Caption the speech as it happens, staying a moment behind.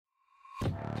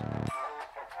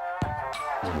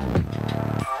Good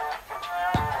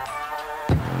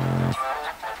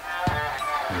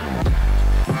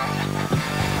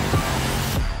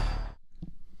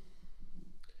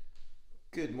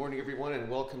morning, everyone, and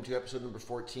welcome to episode number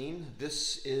 14.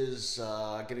 This is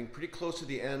getting pretty close to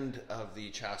the end of the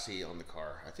chassis on the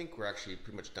car. I think we're actually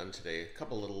pretty much done today. A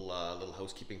couple little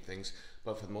housekeeping things,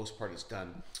 but for the most part, it's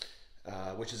done,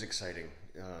 which is exciting.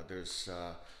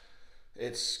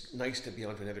 It's nice to be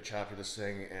on to another chapter of this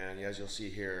thing, and as you'll see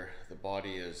here, the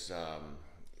body is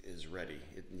ready.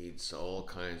 It needs all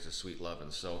kinds of sweet loving.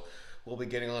 So we'll be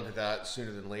getting onto that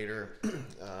sooner than later.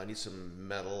 I need some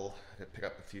metal. I'm gonna pick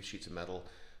up a few sheets of metal.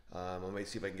 I might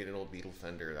see if I can get an old Beetle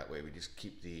fender. That way we just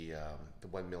keep the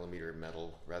 1mm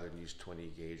metal rather than use 20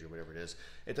 gauge or whatever it is.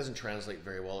 It doesn't translate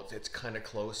very well. It's kind of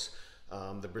close.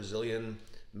 The Brazilian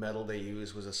metal they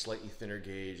use was a slightly thinner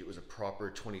gauge. It was a proper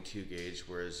 22 gauge,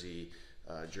 whereas the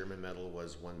German metal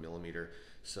was 1mm.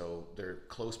 So they're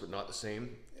close but not the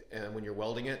same. And when you're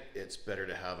welding it, it's better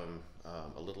to have them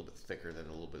a little bit thicker than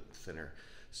a little bit thinner.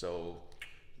 So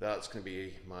that's going to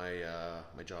be my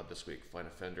my job this week. Find a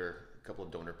fender, a couple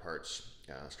of donor parts,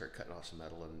 start cutting off some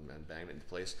metal and banging it into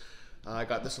place. I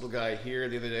got this little guy here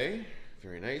the other day.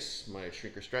 Very nice, my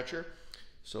shrinker stretcher.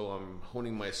 So I'm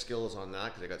honing my skills on that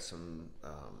because I got some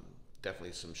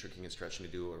definitely some shrinking and stretching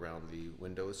to do around the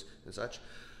windows and such.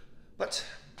 But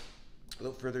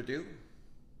without further ado,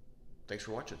 thanks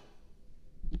for watching.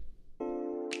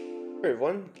 Hey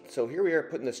everyone, so here we are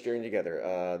putting the steering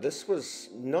together. This was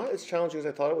not as challenging as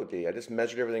I thought it would be. I just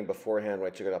measured everything beforehand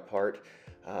when I took it apart,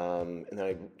 and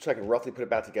then so I can roughly put it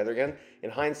back together again.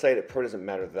 In hindsight, it probably doesn't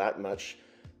matter that much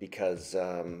because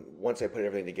once I put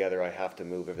everything together, I have to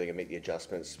move everything and make the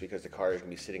adjustments because the car is going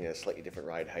to be sitting at a slightly different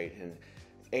ride height, and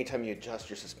anytime you adjust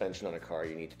your suspension on a car,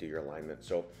 you need to do your alignment.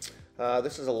 So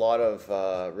this is a lot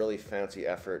of really fancy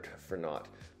effort for naught.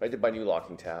 I did buy new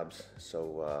locking tabs,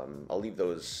 so I'll leave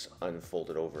those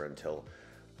unfolded over until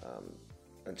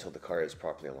the car is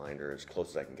properly aligned or as close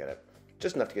as I can get it.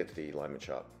 Just enough to get to the alignment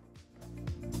shop.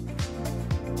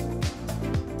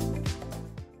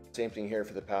 Same thing here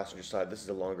for the passenger side. This is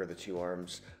the longer of the two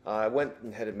arms. I went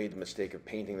ahead and made the mistake of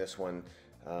painting this one,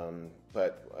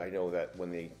 but I know that when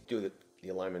they do the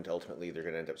alignment, ultimately they're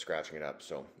going to end up scratching it up.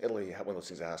 So it'll be one of those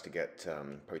things that has to get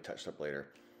probably touched up later.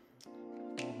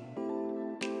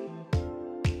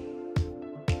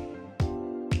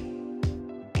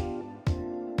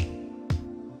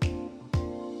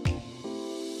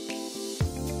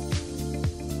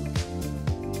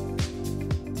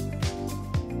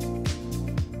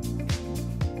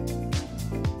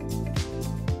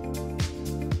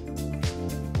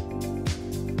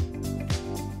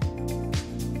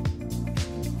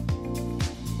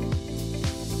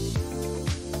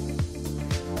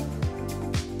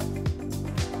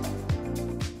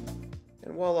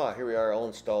 Voila, here we are all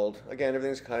installed. Again,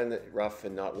 everything's kind of rough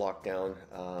and not locked down.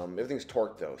 Everything's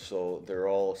torqued though, so they're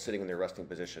all sitting in their resting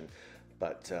position.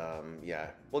 But yeah,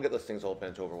 we'll get those things all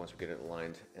bent over once we get it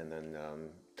aligned and then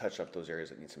touch up those areas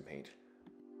that need some paint.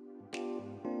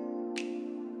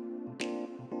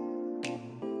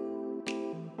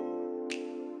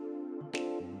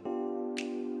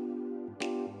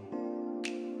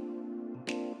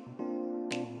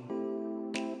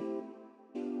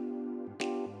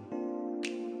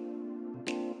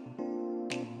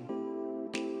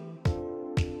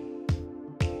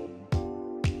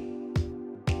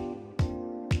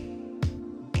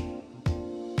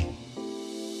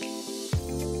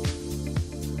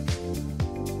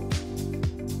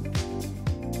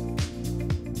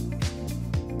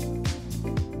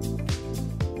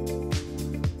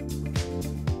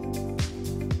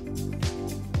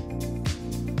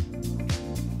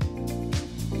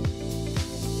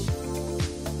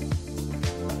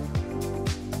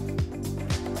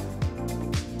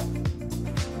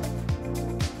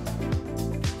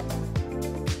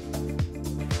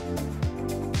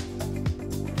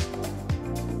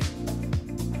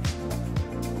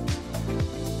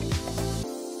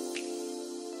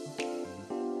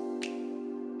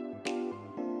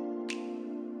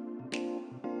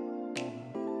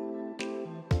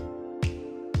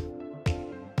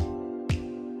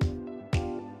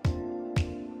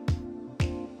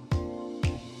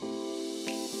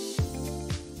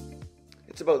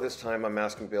 It's about this time I'm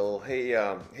asking Bill,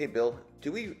 hey Bill,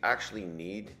 do we actually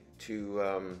need to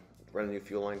run a new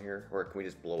fuel line here, or can we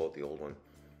just blow out the old one?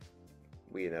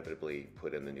 We inevitably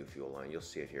put in the new fuel line. You'll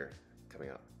see it here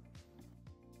coming up.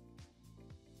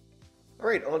 All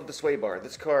right, on to the sway bar.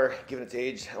 This car, given its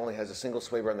age, only has a single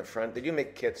sway bar on the front. They do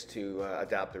make kits to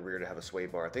adapt the rear to have a sway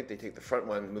bar. I think they take the front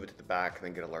one, move it to the back, and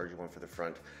then get a larger one for the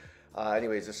front.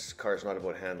 Anyways, this car is not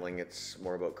about handling, it's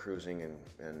more about cruising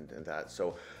and that.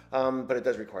 So, but it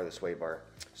does require the sway bar.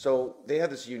 So they have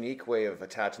this unique way of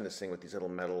attaching this thing with these little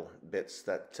metal bits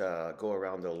that go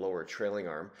around the lower trailing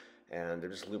arm, and they're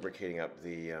just lubricating up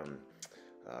the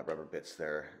rubber bits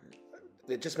there.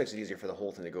 It just makes it easier for the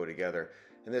whole thing to go together.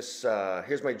 And this,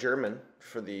 here's my German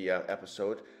for the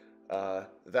episode.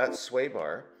 That sway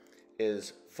bar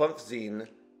is 15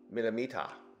 millimeter.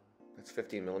 That's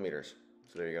 15 millimeters.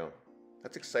 So there you go.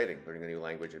 That's exciting, learning a new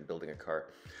language and building a car.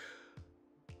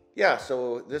 Yeah,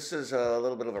 so this is a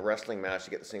little bit of a wrestling match to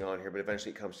get this thing on here, but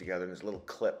eventually it comes together, and there's a little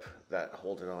clip that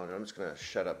holds it on. And I'm just going to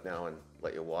shut up now and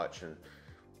let you watch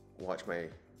my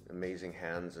amazing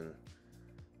hands and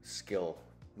skill.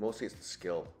 Mostly it's the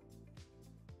skill.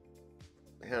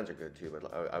 The hands are good too,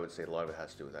 but I would say a lot of it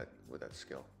has to do with that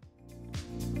skill.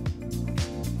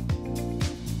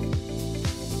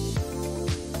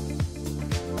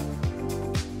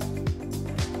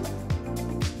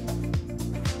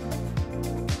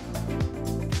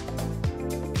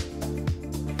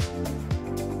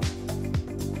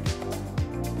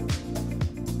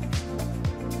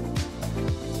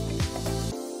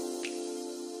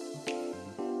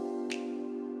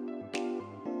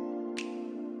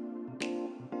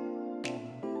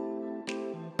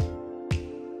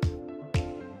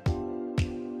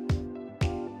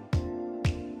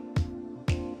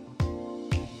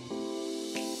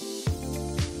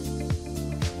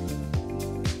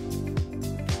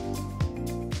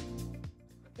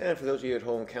 And for those of you at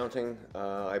home counting,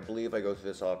 I believe I go through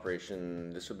this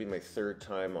operation. This would be my 3rd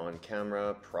time on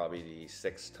camera, probably the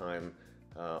 6th time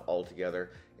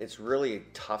altogether. It's really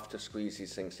tough to squeeze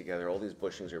these things together. All these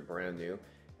bushings are brand new,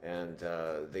 and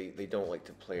they don't like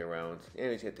to play around.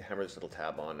 Anyways, you have to hammer this little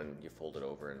tab on and you fold it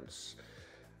over, and it's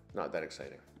not that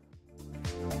exciting.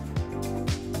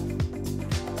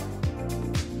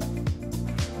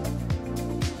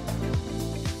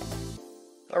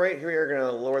 All right, here we are going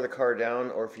to lower the car down,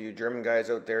 or for you German guys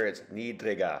out there, it's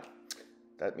niedriger.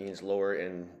 That means lower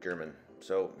in German.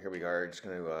 So here we are, just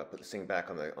going to put this thing back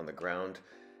on the ground,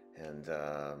 and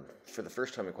for the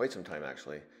first time in quite some time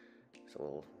actually.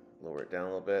 So we'll lower it down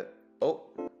a little bit.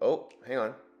 Oh, hang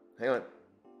on.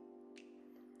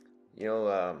 You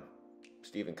know,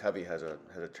 Stephen Covey has a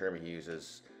term he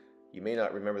uses. You may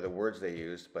not remember the words they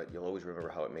used, but you'll always remember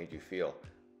how it made you feel.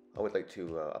 I would like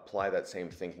to apply that same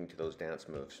thinking to those dance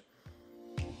moves.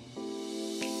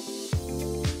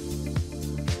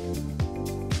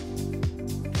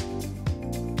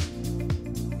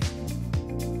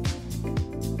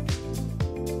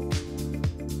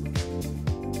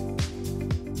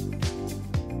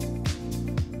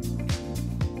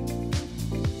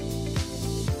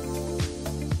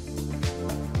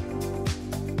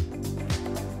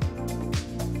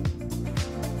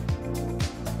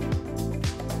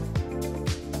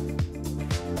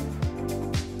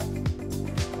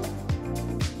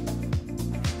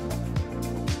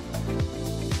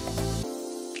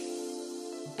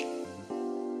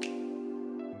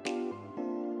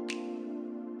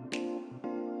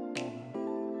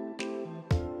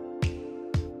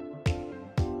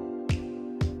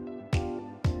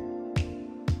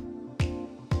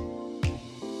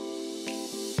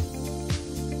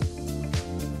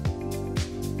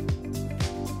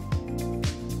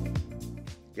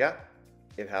 Yeah,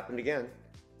 it happened again.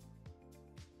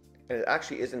 And it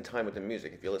actually is in time with the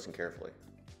music if you listen carefully.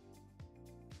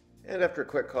 And after a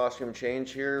quick costume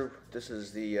change here, this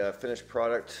is the finished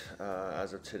product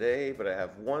as of today, but I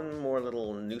have one more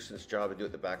little nuisance job to do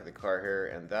at the back of the car here,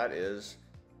 and that is,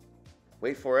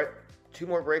 wait for it, 2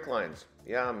 more brake lines.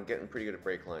 Yeah, I'm getting pretty good at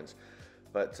brake lines.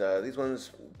 But these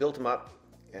ones, built them up,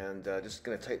 and just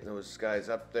gonna tighten those guys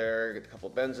up there, get a couple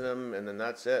bends in them, and then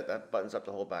that's it. That buttons up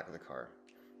the whole back of the car.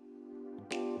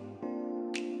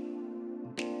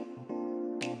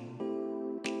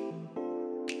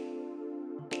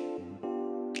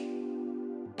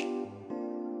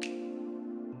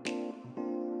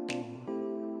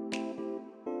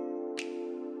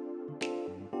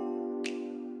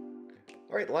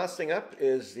 All right, last thing up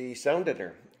is the sound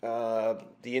deadener.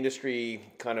 The industry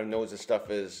kind of knows this stuff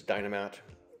as Dynamat.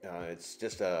 It's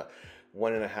just a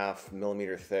 1.5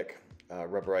 millimeter thick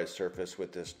rubberized surface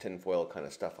with this tinfoil kind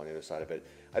of stuff on the other side of it.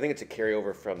 I think it's a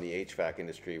carryover from the HVAC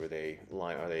industry where they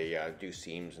do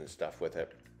seams and stuff with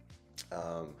it.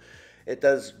 It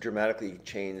does dramatically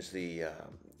change the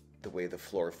way the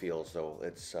floor feels, though.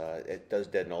 It does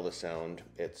deaden all the sound.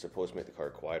 It's supposed to make the car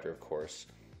quieter, of course,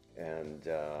 and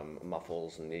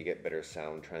muffles, and you get better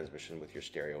sound transmission with your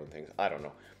stereo and things. I don't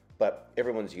know, but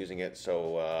everyone's using it,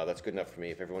 so that's good enough for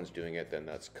me. If everyone's doing it, then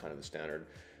that's kind of the standard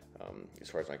as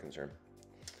far as I'm concerned.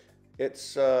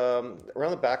 It's around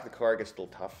the back of the car, it gets a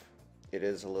little tough. It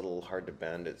is a little hard to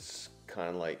bend. It's kind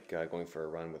of like going for a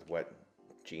run with wet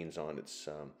jeans on. It's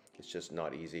just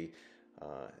not easy.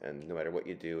 And no matter what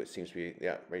you do, it seems to be,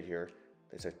 yeah, right here.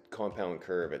 It's a compound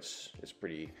curve. It's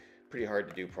pretty hard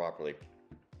to do properly.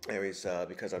 Anyways,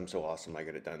 because I'm so awesome, I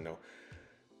get it done though.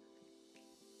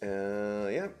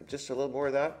 Yeah, just a little more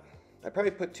of that. I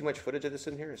probably put too much footage of this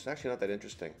in here. It's actually not that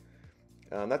interesting.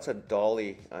 That's a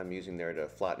dolly I'm using there to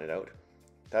flatten it out.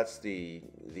 That's the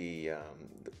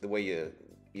way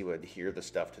you adhere the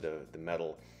stuff to the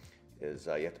metal is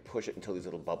you have to push it until these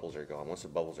little bubbles are gone. Once the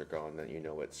bubbles are gone, then you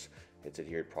know it's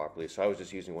adhered properly. So I was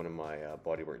just using one of my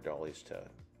bodywork dollies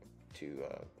to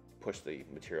push the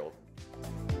material.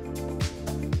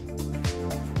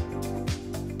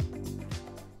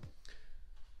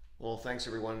 Well, thanks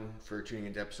everyone for tuning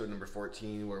into episode number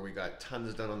 14, where we got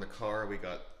tons done on the car. We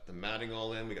got the matting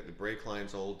all in, we got the brake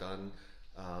lines all done,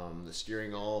 the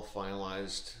steering all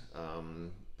finalized,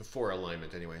 before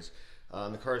alignment anyways.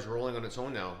 The car is rolling on its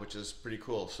own now, which is pretty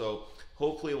cool. So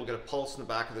hopefully we'll get a pulse in the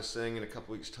back of this thing in a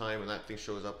couple weeks time. When that thing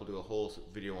shows up, we'll do a whole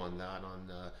video on that,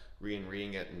 on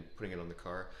re-reing it and putting it on the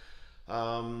car.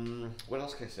 What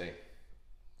else can I say?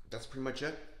 That's pretty much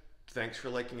it. Thanks for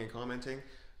liking and commenting.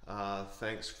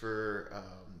 Thanks for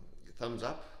thumbs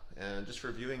up, and just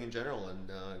for viewing in general,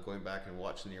 and going back and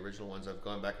watching the original ones. I've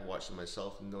gone back and watched them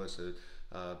myself and noticed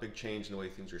a big change in the way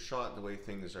things are shot and the way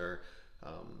things are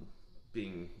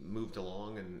being moved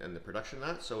along, and the production of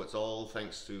that. So it's all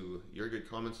thanks to your good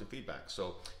comments and feedback.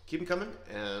 So keep them coming,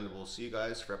 and we'll see you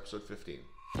guys for episode 15.